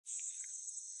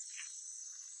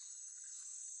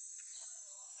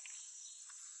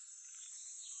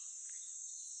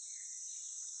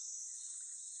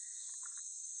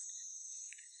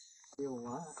有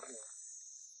啊，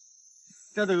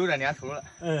这都有点年头了。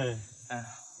哎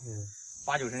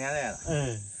，80、90年代的。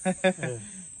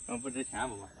不值钱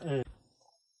不嘛？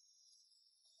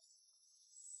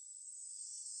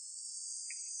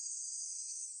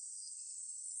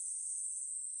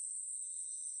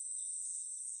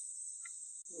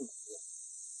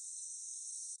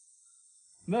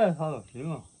卖啥都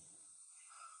行啊，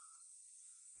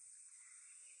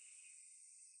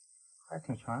还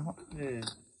挺全乎。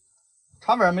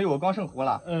茶本没有，光剩壶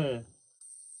了。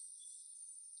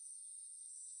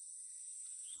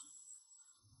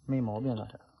没毛病倒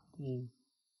是。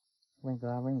问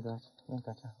个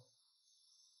去。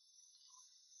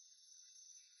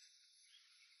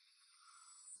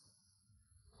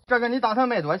这个你打算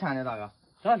卖多少钱呢，大哥？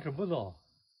咱知不道。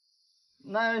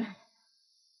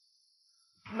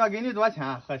那给你多少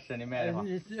钱合适？你卖的话？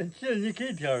你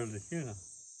给点儿就行了。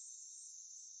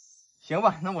行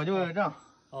吧，那我就这样。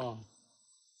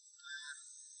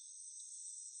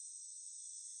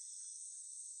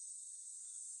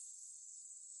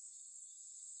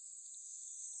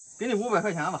给你500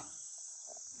块钱吧。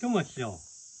这么小？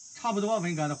差不多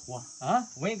文革的壶啊，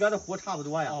文革的壶差不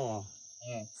多呀。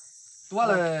多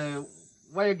了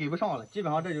我也给不上了，基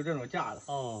本上这就这种价了。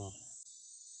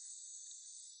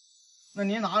那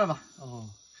您拿着吧。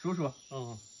数数。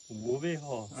500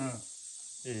号。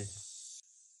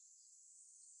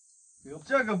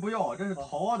这个不要，这是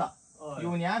陶的，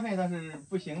有年份但是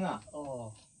不行啊。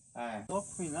多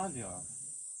困难点儿。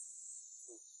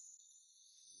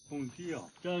种地啊，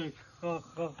这和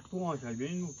种上些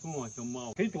云种上些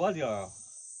嘛，赔多点儿，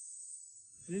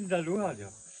你再留下点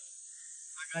儿。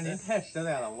大哥，您太实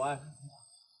在了，我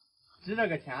值这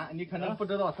个钱，你可能不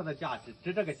知道它的价值，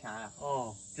值这个钱呀。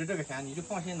值这个钱，你就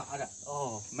放心拿着。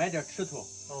买点吃头。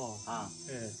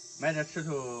买点吃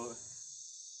头，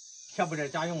贴补点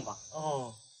家用吧。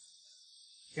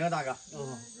行，大哥。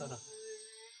好的。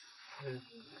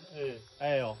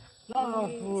哎呦，那个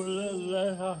不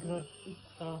来上是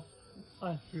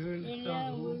俺去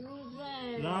上路，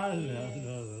难了。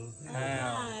哎呀，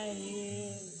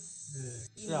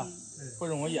是啊，不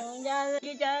容易。你家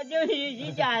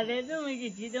的怎么是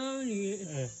激动的？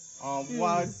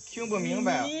我听不明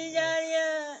白。你家的，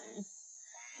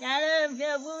家的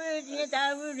别不是这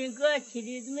大不是过去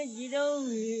的，怎么激动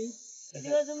的？这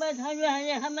个怎么唱着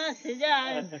还蛮实的？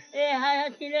还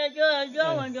听着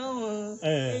叫唤，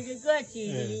这是过去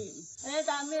的。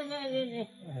大妹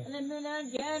那没两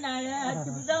天那人还知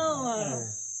不道啊？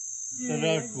在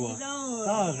这说，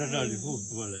咱在这里头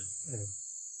说嘞。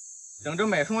等着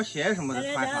买双鞋什么的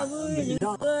穿穿。没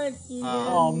有。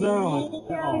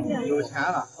有钱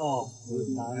了。有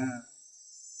钱了。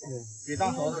给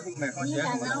大嫂子买双鞋什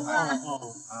么的穿。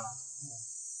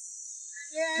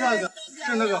这个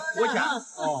是那个壶钱。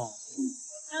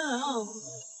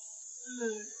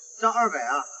这200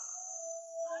啊，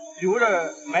留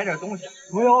着买点东西。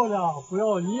不要了，不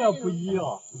要，你也不易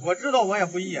啊。我知道我也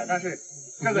不易，但是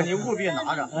这个你务必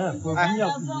拿着。你也不易。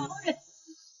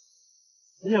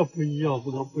你也不易啊，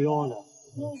不要了。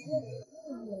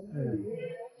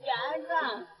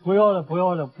不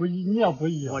要了，不易，你也不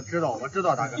易。我知道，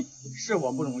大哥，是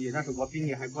我不容易，但是我比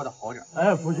你还过得好点。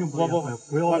不行，不要了，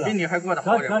我比你还过得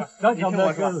好点。你听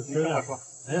我说，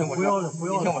不要了，你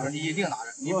听我说，你一定拿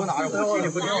着，你不拿着我心里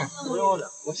不得劲。不要了，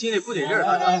我心里不得劲，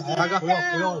大哥。不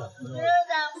要了。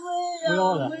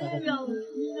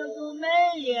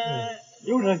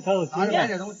有这钱都拿着买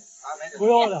点东西。不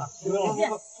要了。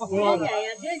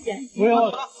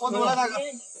我走了，大哥。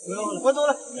我走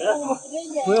了。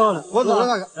不要了，我走了，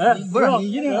大哥。不是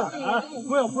你一定拿。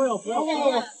不要了。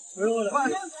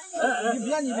你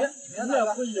别，你也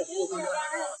不易。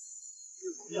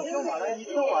听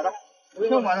我的。不要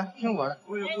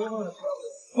了。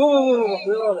不，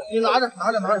你拿着。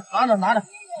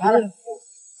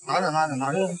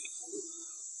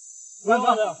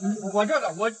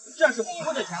我这是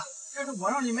壶的钱，这是我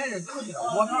让你买点东西的，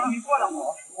我比你过得好，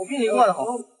我比你过得好。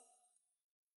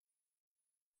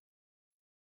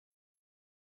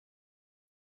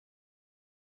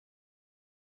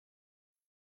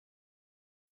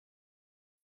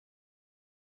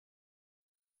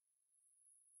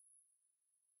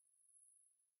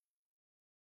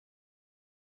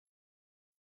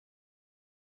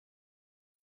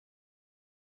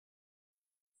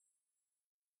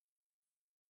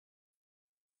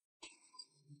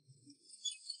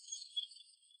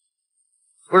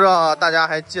不知道大家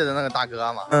还记得那个大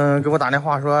哥吗？给我打电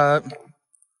话说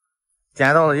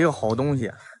捡到了一个好东西，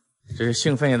这是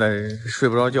兴奋的睡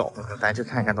不着觉。咱去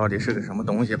看看到底是个什么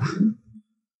东西吧。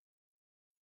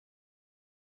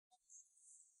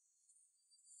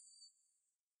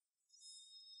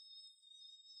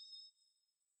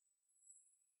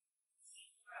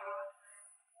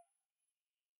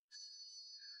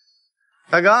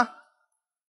大哥。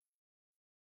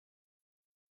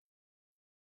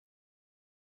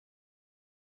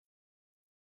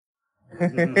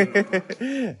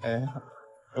哎，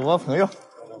我朋友。啊，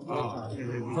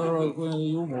他说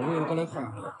有宝贝过来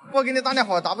看。我给你打电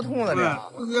话打不通了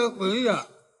的。我给回去。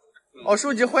哦，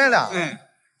手机坏了。哎。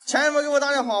前面给我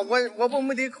打电话，我不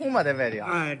没得空嘛，在外地。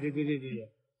哎，对。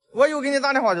我又给你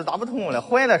打电话就打不通了，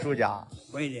坏了手机。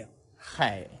坏了。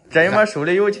嗨，这你们手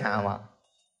里有钱吗？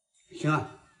行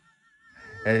啊。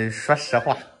说实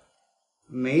话。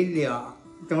没了，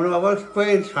怎么着？我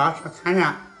买车看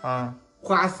看。啊。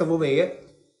花4、5百。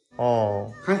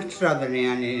哦。还赊着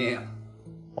人家。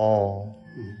哦。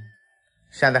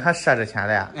现在还赊着钱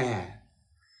了。哎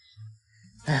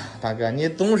呀，大哥，你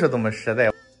总是这么实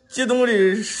在。激动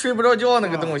的睡不着觉，那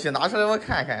个东西拿出来我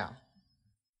看看呀。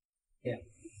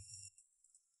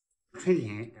纯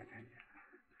金。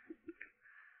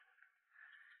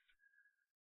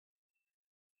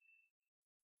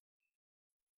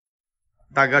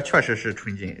大哥确实是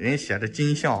纯金，人写着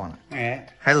金像呢。哎。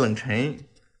还冷沉。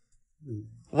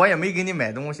我也没给你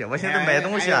买东西，我现在买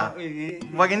东西啊，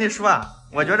我跟你说，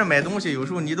我觉得买东西有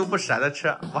时候你都不舍得吃，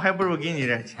我还不如给你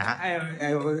点钱。哎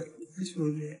呦，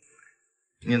兄弟。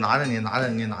你拿着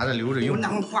留着用。我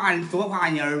能花多花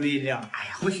你2倍的。哎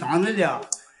呀，我想着的，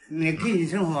那给你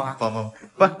什么？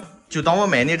不，就当我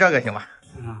买你这个行吧？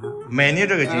买你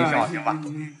这个金像行吧？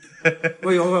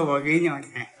我给你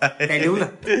带留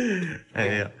着。哎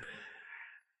呀，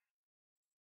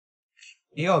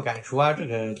你要敢说这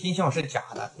个金像是假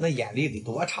的，那眼力得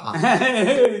多差。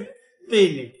对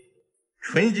的，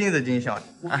纯金的金像。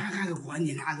我看个锅，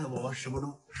你拿着我使不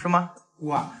着。是吗？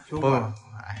锅。不，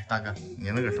哎，大哥，你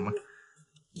那个什么，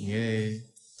你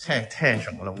太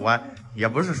什么了？我也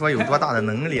不是说有多大的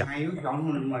能力。还有相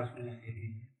同的吗？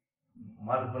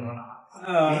我都不能拿。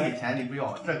给你钱你不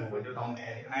要，这个我就当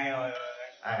买的。哎呦，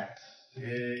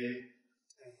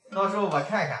到时候我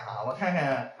看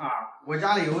看啊，我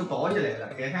家里有倒起来的，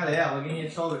改天来我给你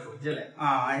烧个手机来。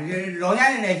啊，老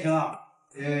年人也行。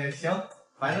行，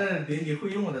反正得你会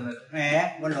用的那个。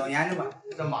哎，我老年的吧。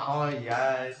这马上也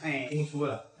中秋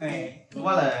了。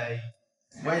多了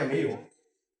我也没有。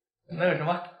那个什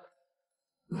么，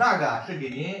那个是给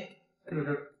您就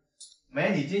是买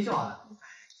你金像的。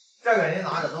这个人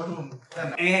拿着，到时候再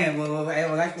买。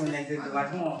我敢说那这个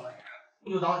什么？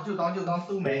就当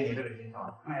都买你这个金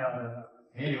像。哎呦，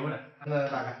没留着。那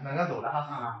大哥，那俺走了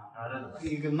哈。咱走。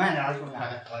你个慢点说。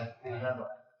咱走。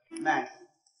慢。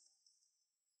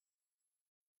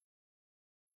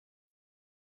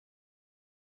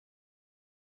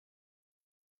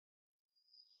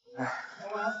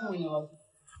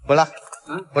不了，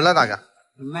大哥，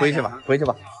回去吧。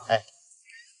哎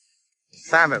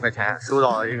，300块钱收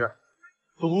到了一个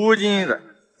镀金的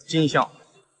金像，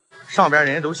上边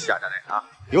人都写着呢啊，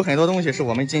有很多东西是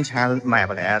我们金钱买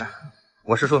不来的。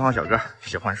我是收藏小哥，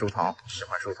喜欢收藏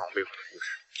背后的故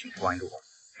事，请关注我，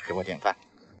给我点赞。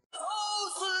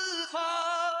四方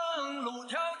路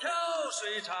迢迢，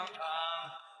水长长，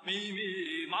密密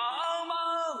茫茫，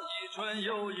一村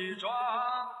又一庄。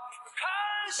看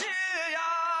斜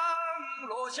阳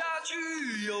落下去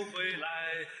又回来，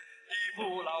地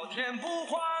不老天不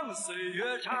荒，岁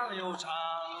月长又长。